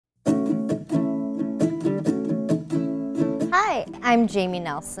Hi, I'm Jamie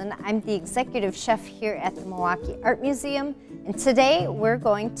Nelson. I'm the executive chef here at the Milwaukee Art Museum, and today we're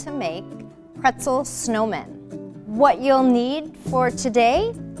going to make pretzel snowmen. What you'll need for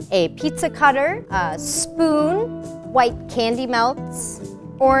today: a pizza cutter, a spoon, white candy melts,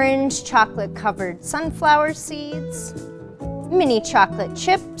 orange chocolate covered sunflower seeds, mini chocolate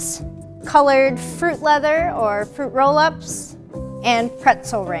chips, colored fruit leather or fruit roll-ups, and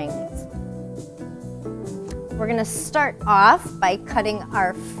pretzel rings. We're gonna start off by cutting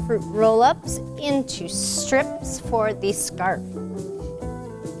our fruit roll-ups into strips for the scarf.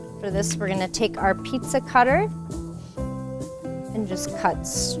 For this, we're gonna take our pizza cutter and just cut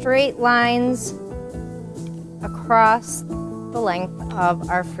straight lines across the length of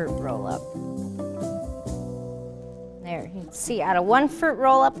our fruit roll-up. There, you can see out of one fruit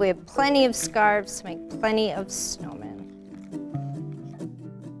roll-up, we have plenty of scarves to make plenty of snowmen.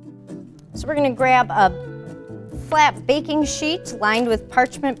 So we're gonna grab a flat baking sheet lined with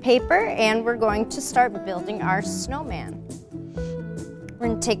parchment paper, and we're going to start building our snowman. We're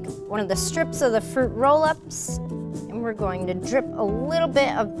going to take one of the strips of the fruit roll-ups and we're going to drip a little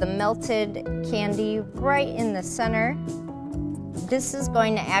bit of the melted candy right in the center. This is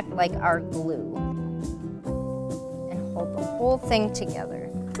going to act like our glue and hold the whole thing together.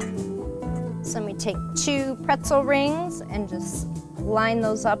 So we take 2 pretzel rings and just line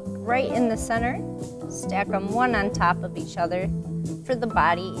those up right in the center. Stack them one on top of each other for the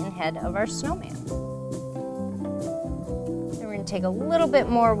body and head of our snowman. Then we're going to take a little bit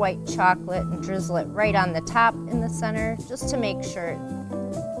more white chocolate and drizzle it right on the top in the center, just to make sure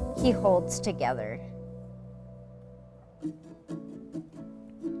he holds together.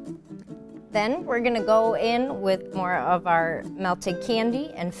 Then we're going to go in with more of our melted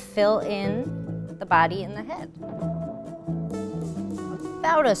candy and fill in the body and the head.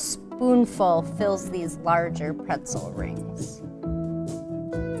 About a spoonful fills these larger pretzel rings.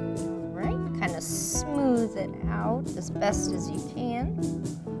 All right, kind of smooth it out as best as you can.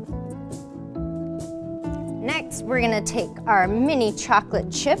 Next, we're gonna take our mini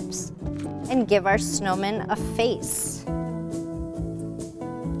chocolate chips and give our snowman a face. Give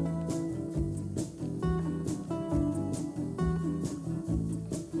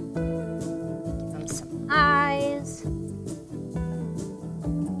them some eyes.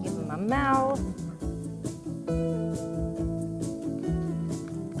 Mouth.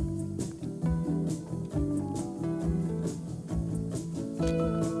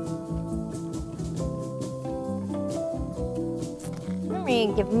 We're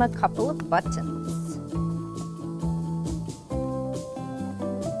going to give them a couple of buttons.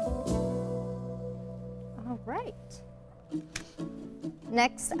 All right.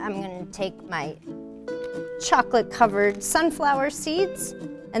 Next, I'm going to take my chocolate covered sunflower seeds,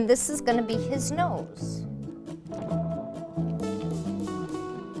 and this is going to be his nose.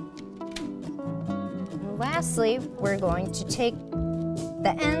 And lastly, we're going to take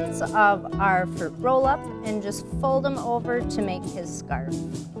the ends of our fruit roll-up and just fold them over to make his scarf.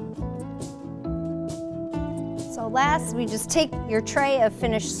 So last, we just take your tray of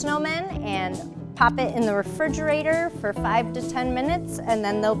finished snowmen and pop it in the refrigerator for 5 to 10 minutes, and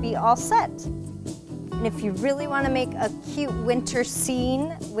then they'll be all set. And if you really want to make a cute winter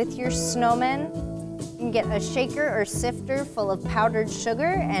scene with your snowmen, you can get a shaker or sifter full of powdered sugar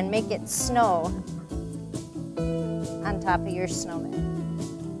and make it snow on top of your snowman.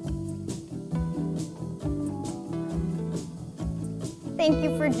 Thank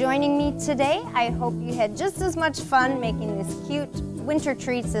you for joining me today. I hope you had just as much fun making these cute winter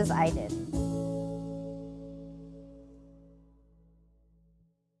treats as I did.